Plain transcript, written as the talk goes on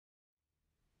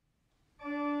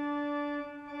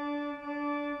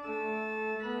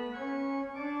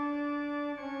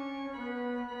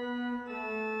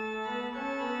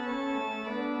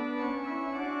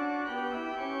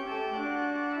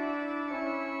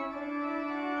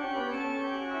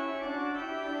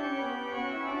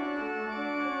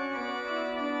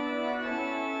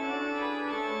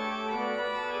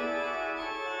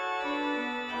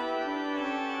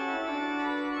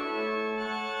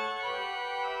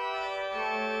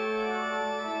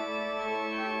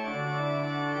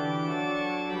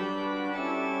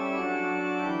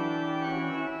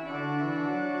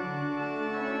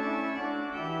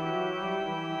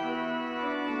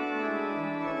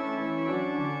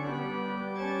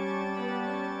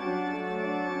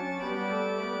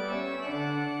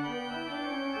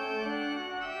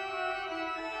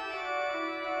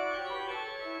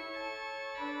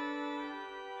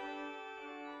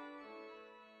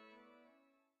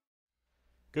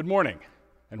Good morning,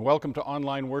 and welcome to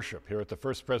online worship here at the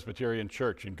First Presbyterian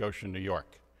Church in Goshen, New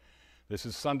York. This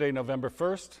is Sunday, November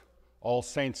 1st, All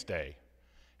Saints' Day.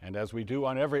 And as we do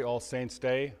on every All Saints'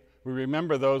 Day, we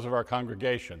remember those of our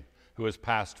congregation who has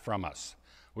passed from us.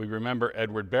 We remember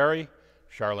Edward Berry,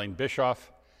 Charlene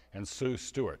Bischoff, and Sue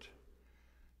Stewart.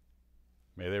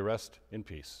 May they rest in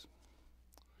peace.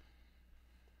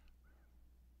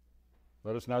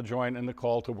 Let us now join in the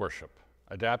call to worship,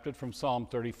 adapted from Psalm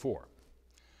 34.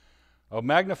 Oh,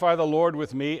 magnify the Lord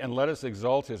with me, and let us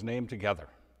exalt his name together.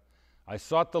 I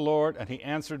sought the Lord, and he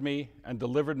answered me and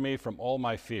delivered me from all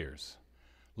my fears.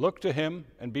 Look to him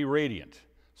and be radiant,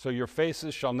 so your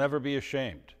faces shall never be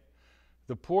ashamed.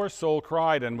 The poor soul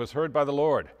cried and was heard by the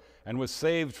Lord, and was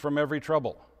saved from every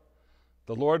trouble.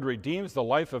 The Lord redeems the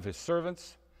life of his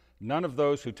servants. None of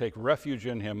those who take refuge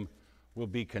in him will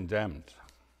be condemned.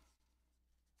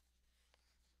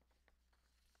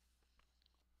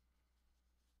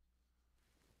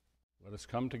 Let us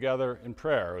come together in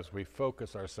prayer as we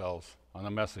focus ourselves on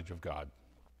the message of God.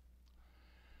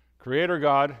 Creator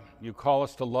God, you call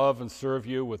us to love and serve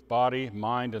you with body,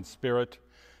 mind, and spirit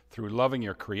through loving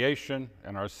your creation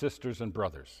and our sisters and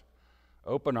brothers.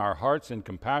 Open our hearts in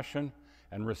compassion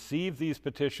and receive these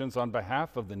petitions on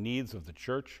behalf of the needs of the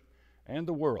church and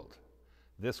the world.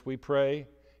 This we pray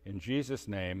in Jesus'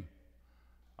 name.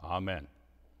 Amen.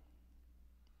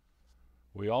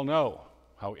 We all know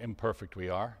how imperfect we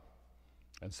are.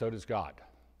 And so does God.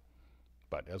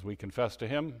 But as we confess to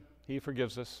him, he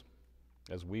forgives us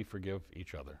as we forgive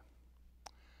each other.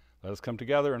 Let us come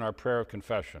together in our prayer of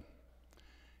confession.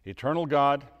 Eternal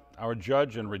God, our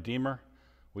judge and redeemer,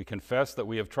 we confess that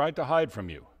we have tried to hide from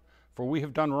you, for we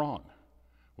have done wrong.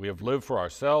 We have lived for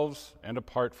ourselves and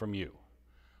apart from you.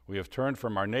 We have turned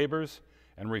from our neighbors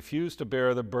and refused to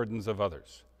bear the burdens of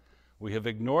others. We have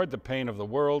ignored the pain of the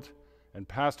world and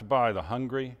passed by the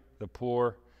hungry, the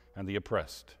poor, and the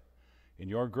oppressed. In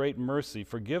your great mercy,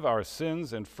 forgive our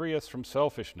sins and free us from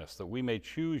selfishness, that we may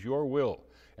choose your will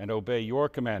and obey your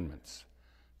commandments.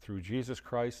 Through Jesus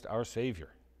Christ, our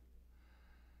Savior.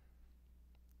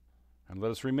 And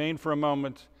let us remain for a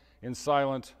moment in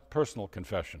silent, personal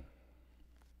confession.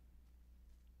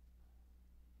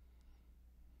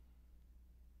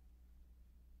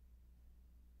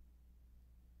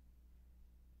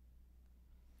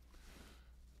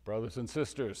 Brothers and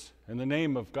sisters, in the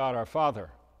name of God our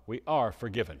Father, we are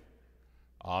forgiven.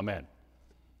 Amen.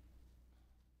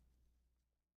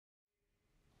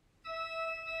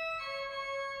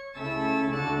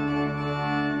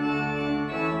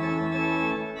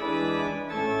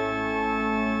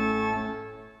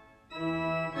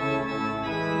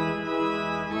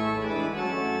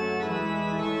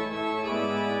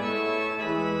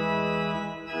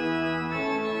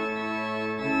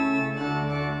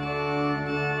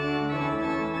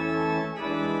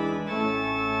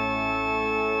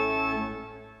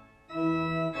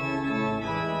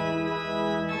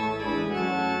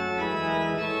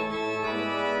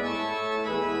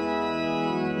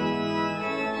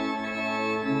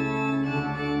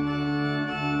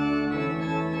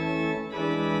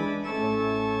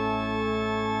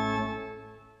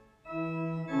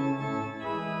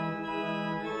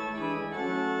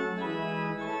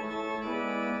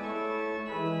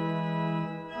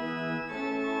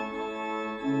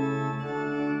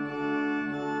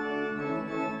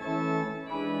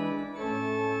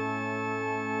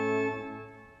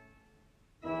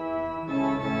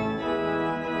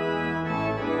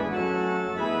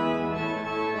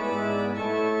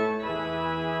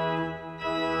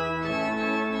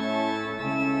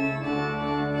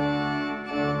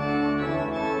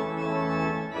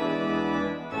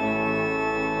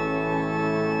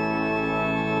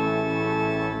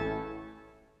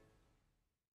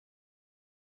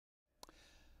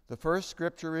 The first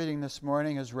scripture reading this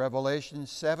morning is Revelation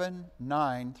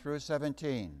 7:9 through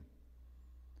 17.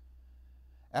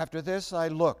 After this I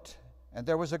looked, and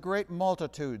there was a great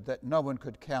multitude that no one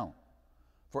could count,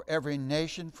 for every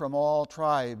nation from all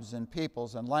tribes and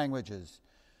peoples and languages,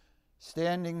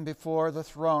 standing before the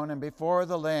throne and before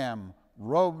the Lamb,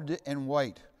 robed in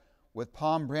white, with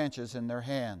palm branches in their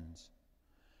hands.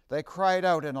 They cried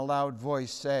out in a loud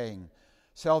voice, saying,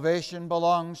 "Salvation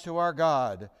belongs to our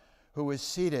God, who is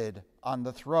seated on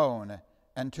the throne,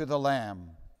 and to the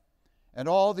Lamb." And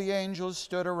all the angels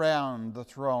stood around the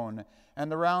throne,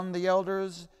 and around the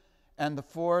elders and the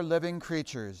four living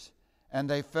creatures, and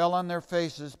they fell on their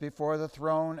faces before the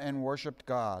throne and worshipped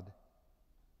God,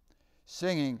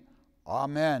 singing,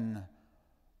 "Amen.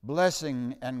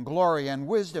 Blessing and glory and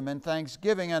wisdom and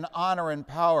thanksgiving and honor and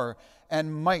power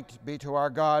and might be to our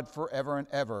God forever and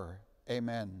ever.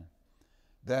 Amen."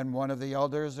 Then one of the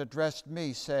elders addressed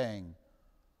me, saying,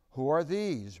 "Who are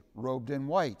these, robed in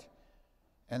white,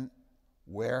 and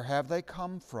where have they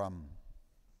come from?"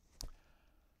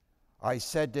 I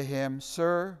said to him,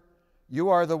 "Sir, you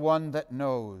are the one that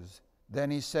knows."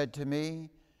 Then he said to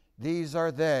me, "These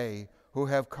are they who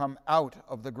have come out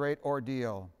of the great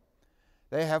ordeal.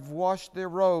 They have washed their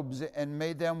robes and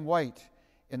made them white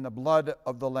in the blood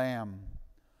of the Lamb.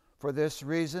 For this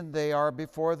reason they are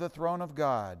before the throne of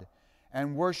God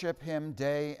and worship him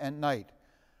day and night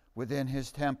within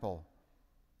his temple.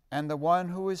 And the one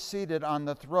who is seated on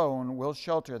the throne will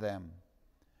shelter them.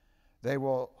 They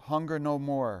will hunger no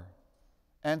more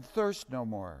and thirst no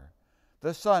more.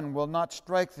 The sun will not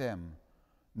strike them,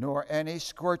 nor any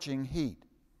scorching heat.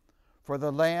 For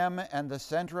the Lamb and the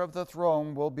center of the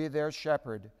throne will be their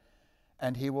shepherd,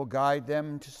 and he will guide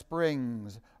them to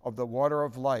springs of the water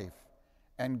of life,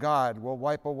 and God will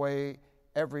wipe away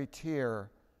every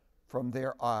tear from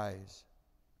their eyes."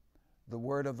 The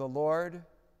word of the Lord.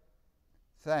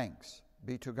 Thanks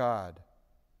be to God.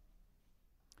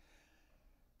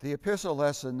 The epistle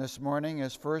lesson this morning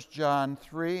is 1 John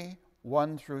 3,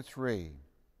 1 through 3.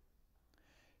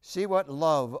 See what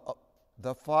love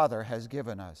the Father has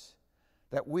given us,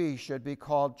 that we should be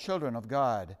called children of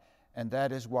God, and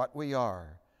that is what we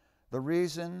are. The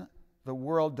reason the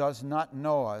world does not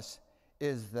know us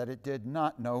is that it did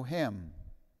not know him.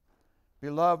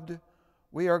 Beloved,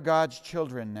 we are God's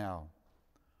children now.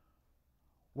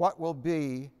 What will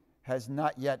be has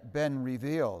not yet been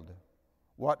revealed.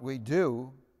 What we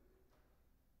do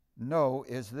know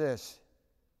is this: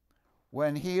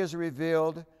 when he is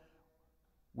revealed,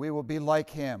 we will be like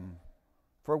him,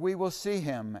 for we will see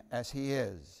him as he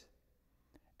is.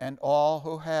 And all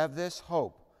who have this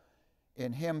hope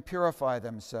in him purify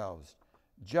themselves,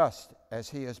 just as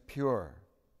he is pure.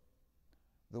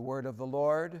 The word of the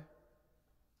Lord.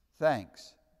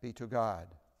 Thanks be to God.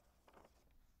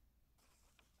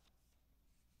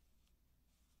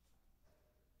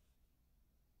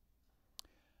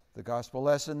 The gospel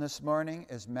lesson this morning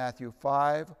is Matthew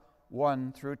 5,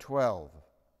 1 through 12.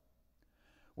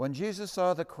 When Jesus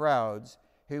saw the crowds,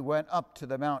 he went up to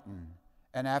the mountain,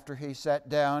 and after he sat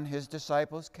down, his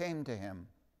disciples came to him.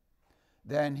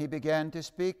 Then he began to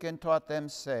speak and taught them,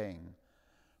 saying,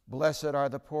 "Blessed are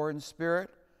the poor in spirit,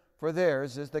 for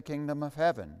theirs is the kingdom of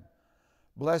heaven.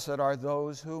 Blessed are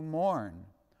those who mourn,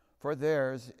 for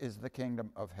theirs is the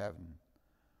kingdom of heaven.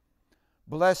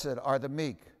 Blessed are the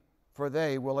meek, for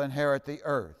they will inherit the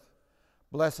earth.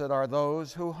 Blessed are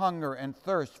those who hunger and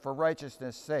thirst for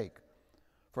righteousness' sake,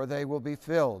 for they will be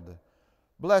filled.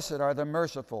 Blessed are the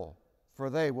merciful, for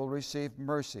they will receive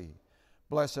mercy.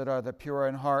 Blessed are the pure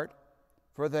in heart,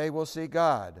 for they will see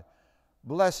God.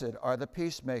 Blessed are the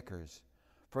peacemakers,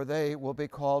 for they will be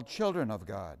called children of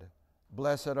God.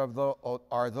 Blessed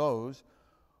are those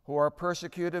who are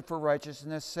persecuted for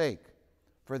righteousness' sake,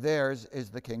 for theirs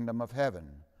is the kingdom of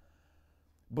heaven.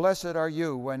 Blessed are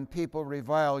you when people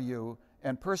revile you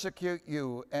and persecute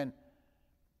you and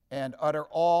utter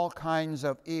all kinds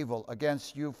of evil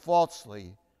against you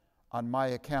falsely on my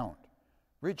account.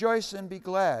 Rejoice and be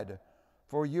glad,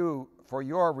 for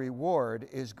your reward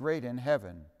is great in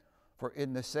heaven. For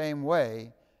in the same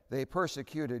way they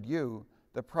persecuted you,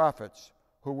 the prophets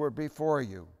who were before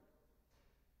you."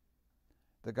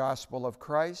 The gospel of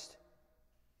Christ.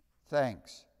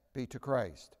 Thanks be to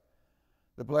Christ.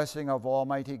 The blessing of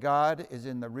Almighty God is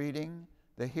in the reading,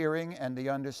 the hearing, and the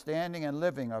understanding and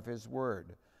living of his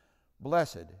word.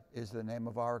 Blessed is the name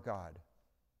of our God.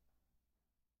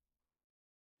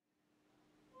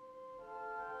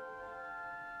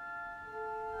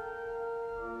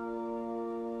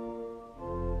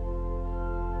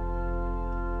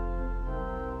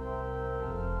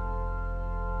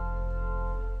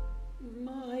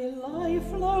 My life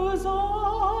flows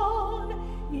on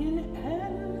in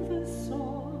endless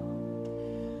song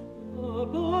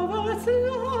above its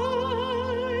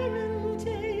lamentation.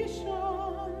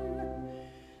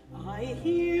 I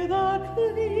hear the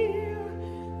clear,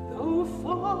 though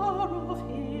far off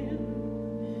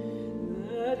hymn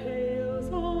that hails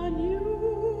a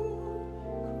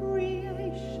new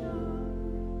creation.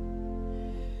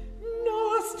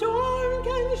 No storm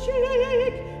can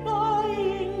shake my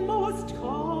inmost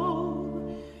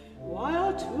calm,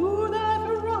 while to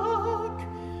that rock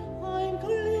I'm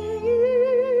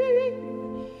clinging,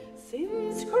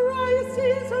 since Christ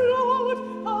is Lord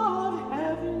of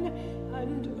heaven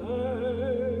and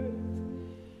earth.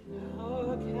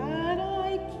 How can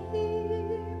I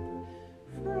keep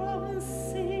from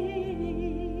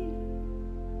singing?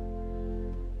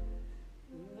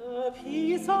 The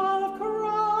peace of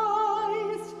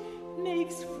Christ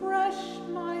makes fresh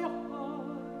my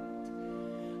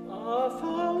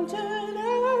fountain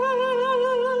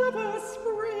ever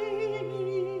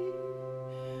springing.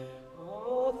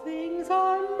 All things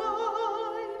are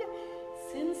mine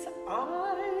since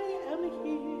I am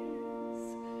his.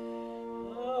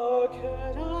 How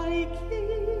can I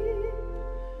keep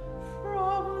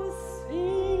from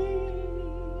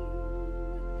singing?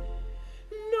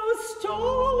 No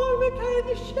storm can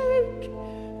shake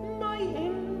my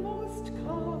inmost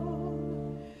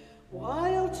calm,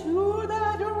 while to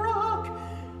that rock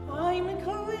I'm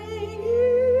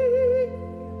clinging.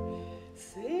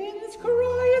 Since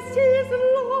Christ is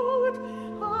Lord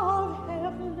of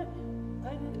heaven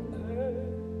and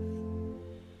earth,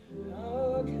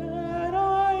 how can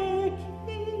I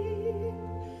keep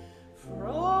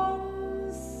from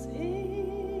singing?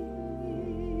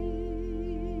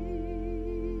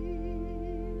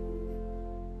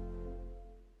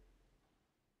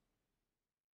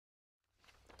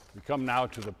 We come now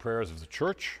to the prayers of the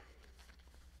church.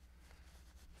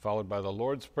 Followed by the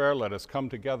Lord's Prayer, let us come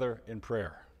together in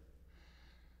prayer.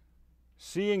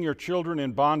 Seeing your children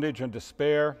in bondage and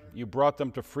despair, you brought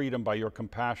them to freedom by your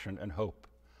compassion and hope.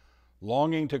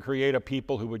 Longing to create a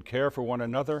people who would care for one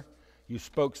another, you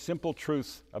spoke simple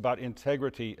truths about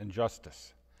integrity and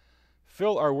justice.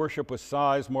 Fill our worship with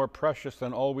sighs more precious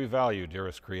than all we value,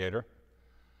 dearest Creator.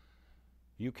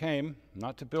 You came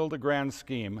not to build a grand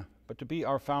scheme, but to be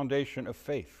our foundation of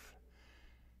faith.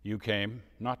 You came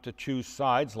not to choose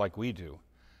sides like we do,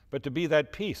 but to be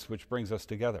that peace which brings us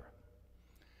together.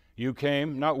 You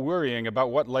came not worrying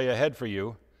about what lay ahead for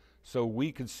you, so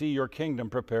we could see your kingdom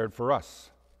prepared for us.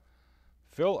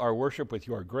 Fill our worship with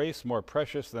your grace more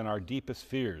precious than our deepest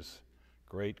fears,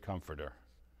 great Comforter.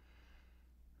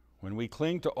 When we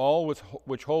cling to all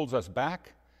which holds us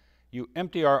back, you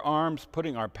empty our arms,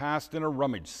 putting our past in a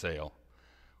rummage sale.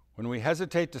 When we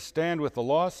hesitate to stand with the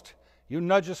lost, you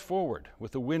nudge us forward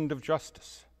with the wind of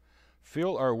justice.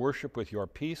 Fill our worship with your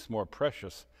peace more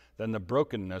precious than the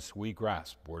brokenness we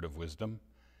grasp, word of wisdom.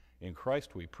 In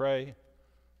Christ we pray.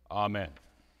 Amen.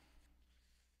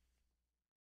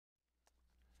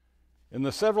 In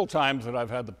the several times that I've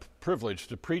had the privilege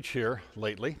to preach here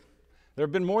lately, there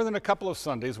have been more than a couple of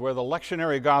Sundays where the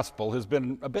lectionary gospel has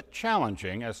been a bit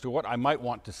challenging as to what I might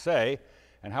want to say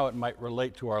and how it might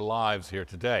relate to our lives here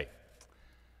today.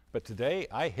 But today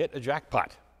I hit a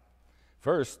jackpot.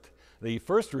 The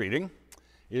first reading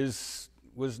was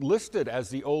listed as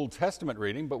the Old Testament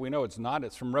reading, but we know it's not.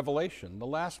 It's from Revelation, the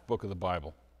last book of the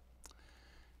Bible.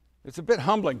 It's a bit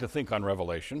humbling to think on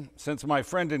Revelation, since my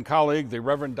friend and colleague, the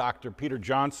Reverend Dr. Peter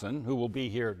Johnson, who will be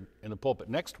here in the pulpit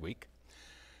next week,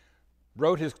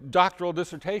 wrote his doctoral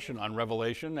dissertation on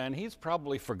Revelation, and he's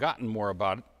probably forgotten more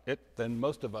about it than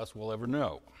most of us will ever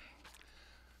know.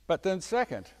 But then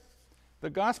second,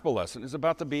 the gospel lesson is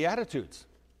about the Beatitudes.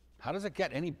 How does it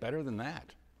get any better than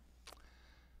that?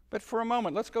 But for a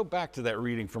moment, let's go back to that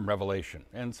reading from Revelation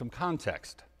and some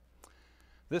context.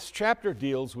 This chapter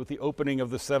deals with the opening of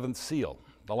the seventh seal,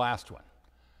 the last one.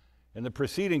 In the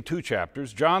preceding two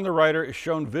chapters, John the writer is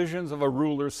shown visions of a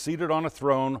ruler seated on a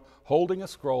throne holding a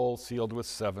scroll sealed with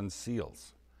 7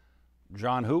 seals.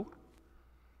 John who?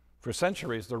 For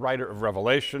centuries, the writer of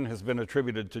Revelation has been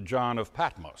attributed to John of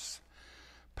Patmos.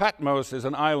 Patmos is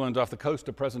an island off the coast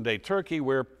of present-day Turkey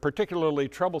where particularly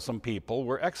troublesome people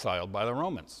were exiled by the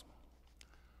Romans.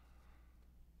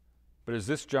 But is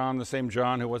this John the same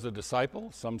John who was a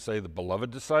disciple? Some say the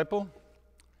beloved disciple.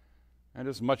 And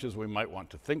as much as we might want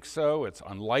to think so, it's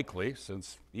unlikely,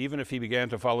 since even if he began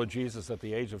to follow Jesus at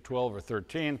the age of 12 or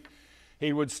 13,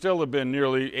 he would still have been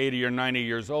nearly 80 or 90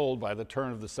 years old by the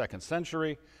turn of the 2nd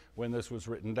century when this was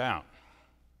written down.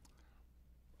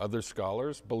 Other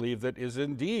scholars believe that it is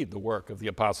indeed the work of the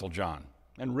Apostle John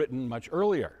and written much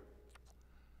earlier.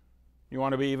 You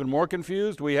want to be even more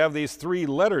confused? We have these 3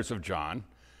 letters of John,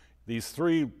 these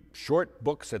 3 short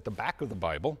books at the back of the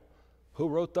Bible. Who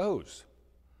wrote those?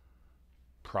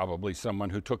 Probably someone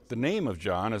who took the name of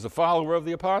John as a follower of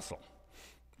the apostle,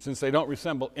 since they don't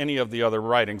resemble any of the other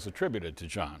writings attributed to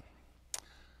John.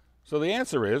 So the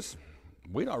answer is,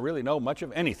 we don't really know much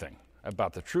of anything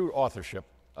about the true authorship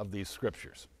of these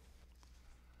scriptures.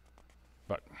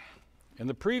 But in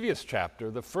the previous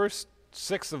chapter, the first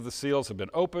 6 of the seals have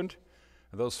been opened.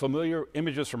 Those familiar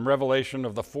images from Revelation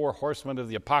of the 4 horsemen of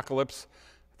the apocalypse.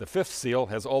 The 5th seal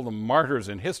has all the martyrs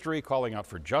in history calling out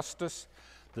for justice.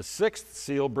 The 6th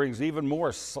seal becomes even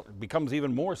more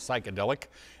psychedelic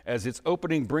as its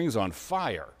opening brings on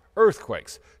fire,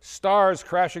 earthquakes, stars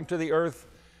crashing to the earth,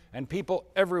 and people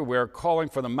everywhere calling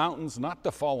for the mountains not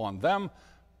to fall on them,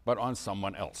 but on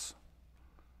someone else.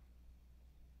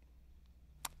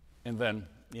 And then,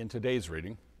 in today's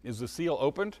reading, is the seal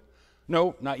opened?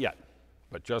 No, not yet.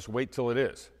 but just wait till it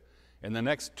is. In the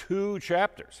next 2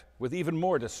 chapters, with even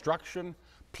more destruction,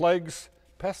 plagues,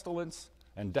 pestilence,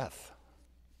 and death.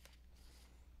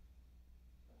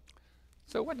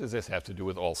 So what does this have to do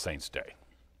with All Saints' Day?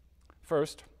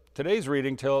 First, today's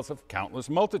reading tells of countless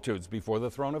multitudes before the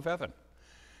throne of heaven,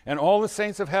 and all the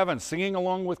saints of heaven singing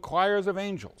along with choirs of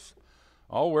angels,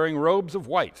 all wearing robes of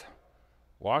white,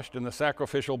 washed in the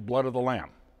sacrificial blood of the Lamb.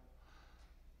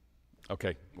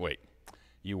 Okay, wait.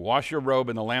 You wash your robe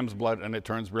in the Lamb's blood and it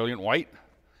turns brilliant white?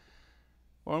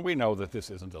 Well, we know that this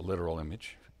isn't a literal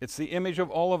image. It's the image of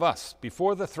all of us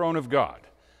before the throne of God.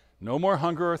 No more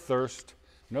hunger or thirst,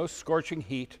 no scorching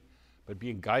heat, but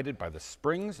being guided by the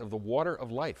springs of the water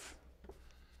of life.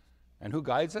 And who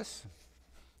guides us?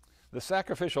 The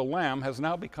sacrificial lamb has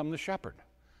now become the shepherd,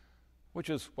 which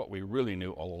is what we really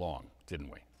knew all along,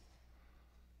 didn't we?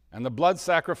 And the blood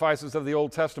sacrifices of the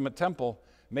Old Testament temple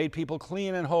made people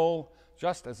clean and whole,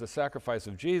 just as the sacrifice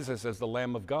of Jesus as the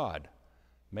Lamb of God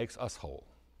makes us whole.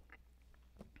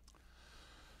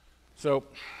 So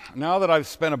now that I've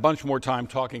spent a bunch more time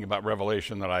talking about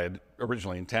Revelation than I had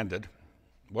originally intended,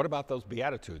 what about those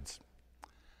Beatitudes?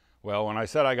 Well, when I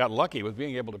said I got lucky with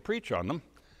being able to preach on them,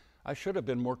 I should have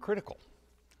been more critical.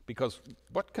 Because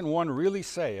what can one really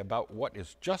say about what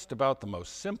is just about the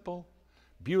most simple,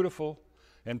 beautiful,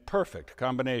 and perfect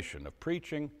combination of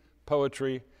preaching,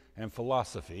 poetry, and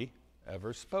philosophy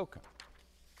ever spoken?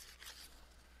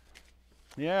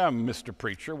 Yeah, Mr.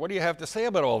 Preacher, what do you have to say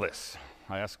about all this?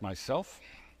 I ask myself.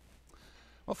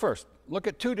 Well, first, look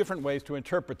at 2 different ways to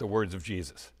interpret the words of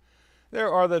Jesus.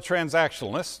 There are the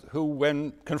transactionalists who,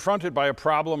 when confronted by a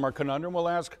problem or conundrum, will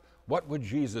ask, what would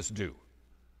Jesus do?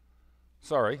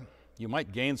 Sorry, you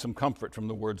might gain some comfort from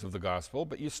the words of the gospel,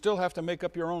 but you still have to make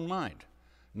up your own mind,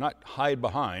 not hide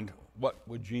behind, what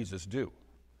would Jesus do?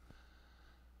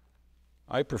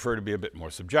 I prefer to be a bit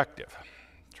more subjective,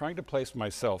 trying to place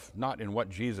myself not in what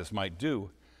Jesus might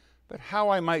do, but how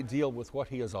I might deal with what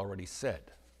he has already said.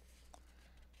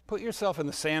 Put yourself in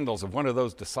the sandals of one of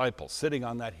those disciples sitting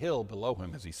on that hill below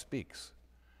him as he speaks.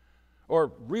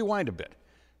 Or rewind a bit.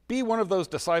 Be one of those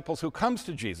disciples who comes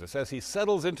to Jesus as he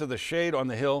settles into the shade on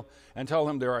the hill and tell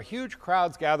him there are huge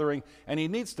crowds gathering and he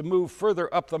needs to move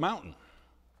further up the mountain.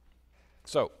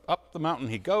 So up the mountain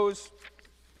he goes,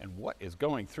 and what is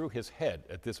going through his head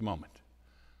at this moment?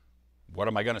 What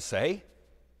am I going to say?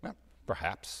 Well,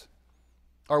 perhaps.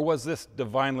 Or was this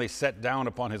divinely set down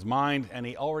upon his mind and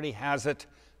he already has it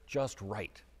just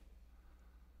right?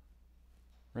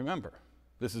 Remember,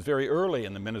 this is very early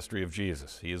in the ministry of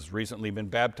Jesus. He has recently been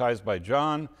baptized by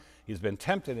John, he's been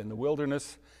tempted in the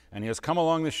wilderness, and he has come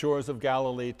along the shores of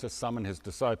Galilee to summon his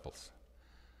disciples.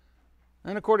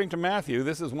 And according to Matthew,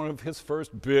 this is one of his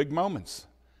first big moments.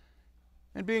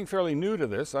 And being fairly new to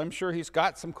this, I'm sure he's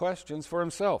got some questions for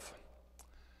himself.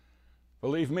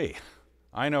 Believe me,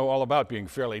 I know all about being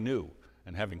fairly new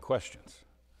and having questions.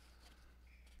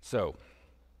 So,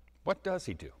 what does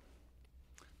he do?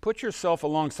 Put yourself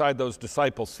alongside those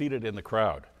disciples seated in the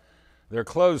crowd, their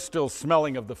clothes still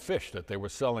smelling of the fish that they were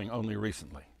selling only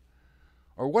recently.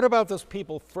 Or what about those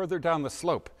people further down the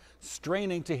slope,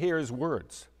 straining to hear his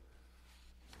words?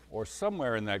 Or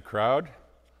somewhere in that crowd,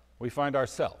 we find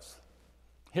ourselves,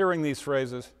 hearing these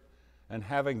phrases and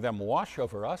having them wash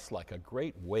over us like a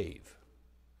great wave.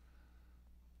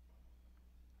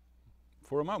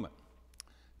 For a moment,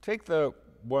 take the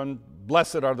one,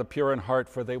 blessed are the pure in heart,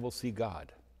 for they will see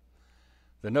God.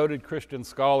 The noted Christian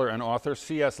scholar and author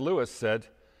C.S. Lewis said,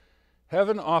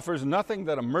 heaven offers nothing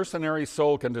that a mercenary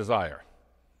soul can desire.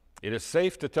 It is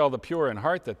safe to tell the pure in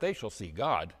heart that they shall see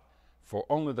God, for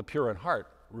only the pure in heart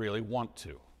really want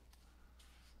to.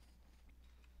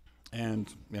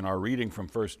 And in our reading from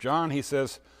 1 John, he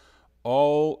says,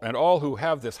 all who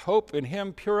have this hope in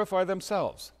him purify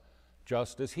themselves,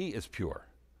 just as he is pure.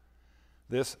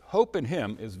 This hope in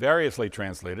him is variously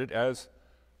translated as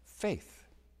faith.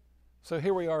 So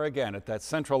here we are again at that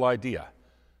central idea,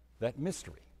 that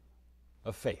mystery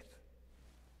of faith.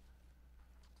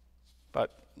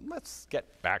 But let's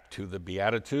get back to the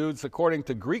Beatitudes. According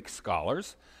to Greek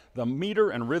scholars, the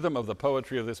meter and rhythm of the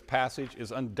poetry of this passage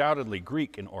is undoubtedly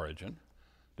Greek in origin.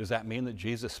 Does that mean that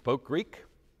Jesus spoke Greek,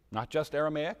 not just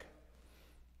Aramaic?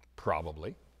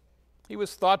 Probably. He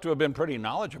was thought to have been pretty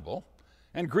knowledgeable,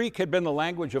 and Greek had been the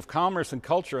language of commerce and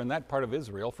culture in that part of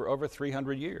Israel for over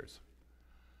 300 years.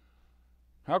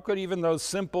 How could even those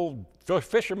simple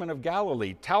fishermen of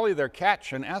Galilee tally their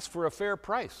catch and ask for a fair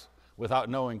price without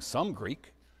knowing some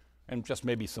Greek and just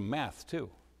maybe some math too?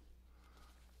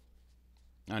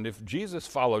 And if Jesus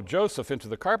followed Joseph into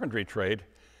the carpentry trade,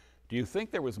 do you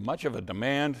think there was much of a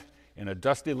demand in a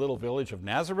dusty little village of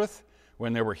Nazareth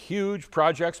when there were huge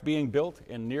projects being built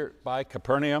in nearby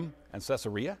Capernaum and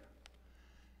Caesarea?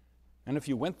 And if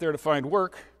you went there to find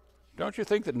work, don't you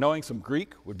think that knowing some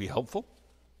Greek would be helpful?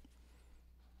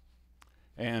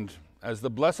 And as the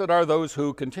blessed are those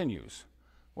who continues,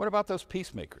 what about those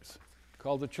peacemakers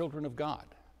called the children of God?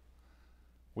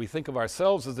 We think of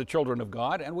ourselves as the children of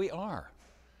God, and we are.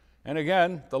 And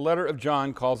again, the letter of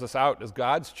John calls us out as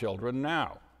God's children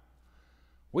now.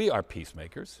 We are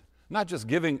peacemakers, not just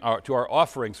giving to our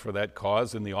offerings for that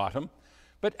cause in the autumn,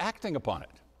 but acting upon it.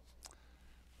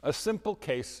 A simple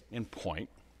case in point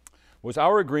was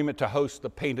our agreement to host the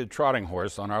painted trotting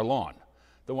horse on our lawn,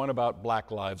 the one about Black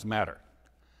Lives Matter.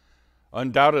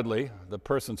 Undoubtedly, the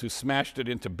persons who smashed it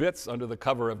into bits under the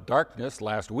cover of darkness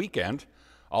last weekend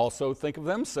also think of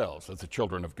themselves as the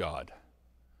children of God.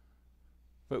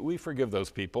 But we forgive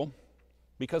those people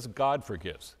because God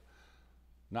forgives,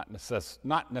 not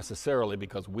necessarily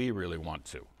because we really want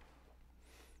to.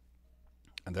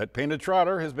 And that painted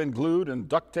trotter has been glued and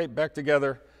duct taped back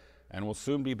together and will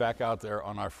soon be back out there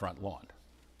on our front lawn.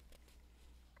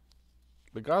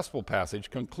 The gospel passage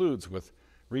concludes with,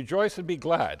 "Rejoice and be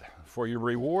glad, for your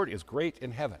reward is great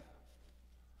in heaven."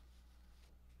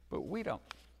 But we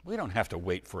don't have to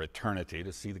wait for eternity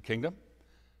to see the kingdom,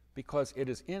 because it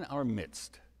is in our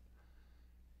midst.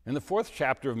 In the 4th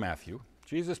chapter of Matthew,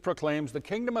 Jesus proclaims the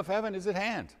kingdom of heaven is at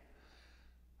hand.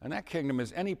 And that kingdom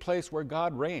is any place where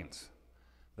God reigns.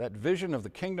 That vision of the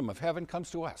kingdom of heaven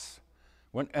comes to us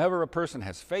whenever a person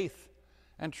has faith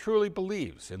and truly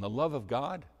believes in the love of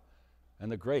God and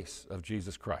the grace of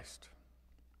Jesus Christ.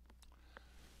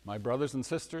 My brothers and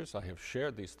sisters, I have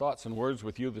shared these thoughts and words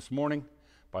with you this morning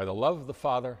by the love of the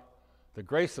Father, the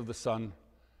grace of the Son,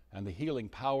 and the healing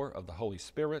power of the Holy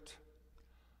Spirit.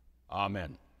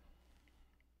 Amen.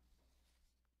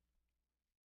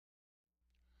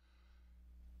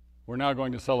 We're now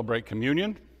going to celebrate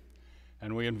communion,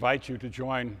 and we invite you to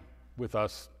join with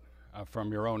us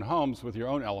from your own homes with your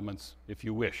own elements if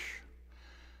you wish.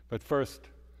 But first,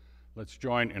 let's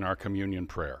join in our communion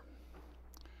prayer.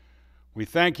 We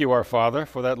thank you, our Father,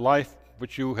 for that life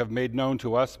which you have made known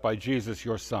to us by Jesus,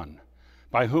 your Son,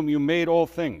 by whom you made all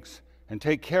things and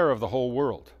take care of the whole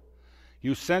world.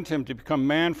 You sent him to become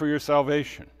man for your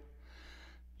salvation.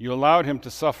 You allowed him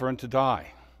to suffer and to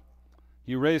die.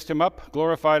 You raised him up,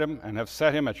 glorified him, and have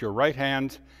set him at your right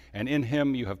hand, and in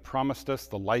him you have promised us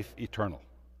the life eternal.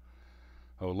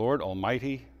 O Lord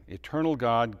Almighty, eternal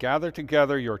God, gather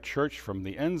together your church from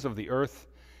the ends of the earth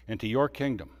into your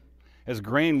kingdom, as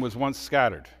grain was once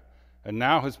scattered, and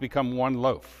now has become one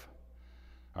loaf.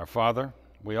 Our Father,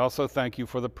 we also thank you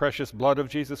for the precious blood of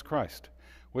Jesus Christ,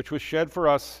 which was shed for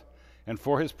us, and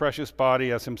for his precious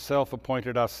body as himself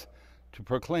appointed us to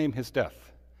proclaim his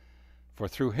death. For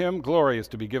through him glory is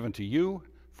to be given to you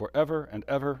forever and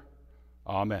ever.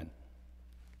 Amen.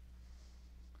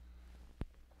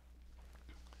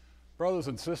 Brothers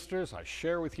and sisters, I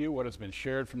share with you what has been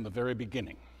shared from the very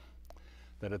beginning,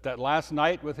 that at that last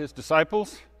night with his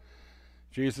disciples,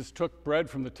 Jesus took bread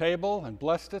from the table and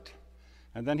blessed it,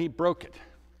 and then he broke it,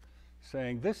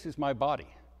 saying, "This is my body,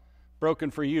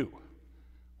 broken for you.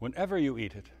 Whenever you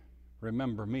eat it,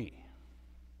 remember me."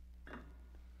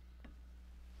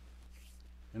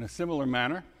 In a similar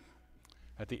manner,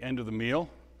 at the end of the meal,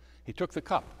 he took the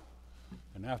cup,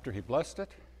 and after he blessed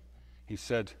it, he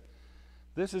said,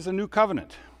 "This is a new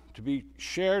covenant to be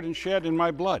shared and shed in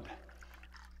my blood.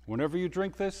 Whenever you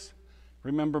drink this,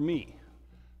 remember me,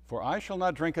 for I shall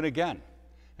not drink it again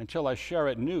until I share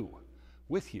it new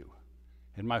with you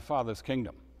in my Father's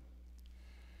kingdom."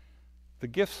 The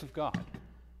gifts of God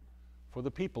for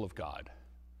the people of God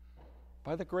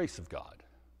by the grace of God.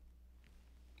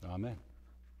 Amen.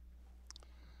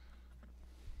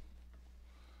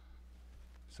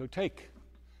 So take,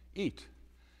 eat.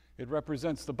 It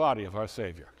represents the body of our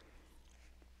Savior.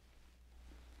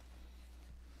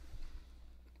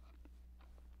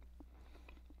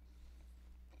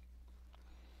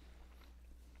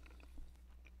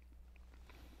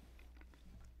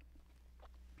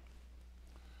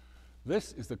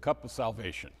 This is the cup of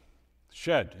salvation,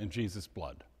 shed in Jesus'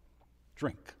 blood.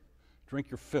 Drink. Drink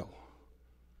your fill.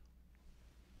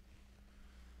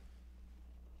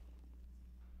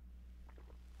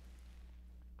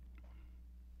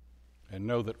 And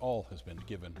know that all has been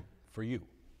given for you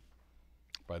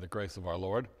by the grace of our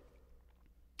Lord.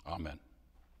 Amen.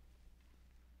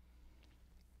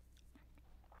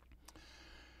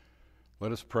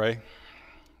 Let us pray.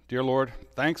 Dear Lord,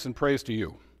 thanks and praise to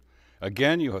you.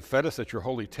 Again, you have fed us at your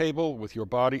holy table with your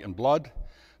body and blood.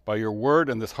 By your word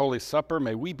and this holy supper,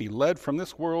 may we be led from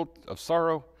this world of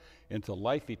sorrow into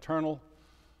life eternal.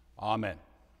 Amen.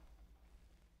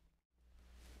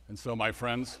 And so, my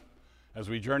friends, as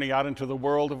we journey out into the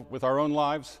world with our own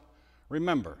lives,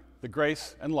 remember the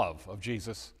grace and love of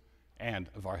Jesus and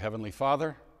of our Heavenly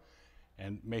Father,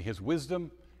 and may his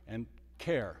wisdom and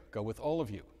care go with all of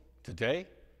you today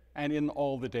and in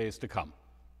all the days to come.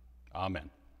 Amen.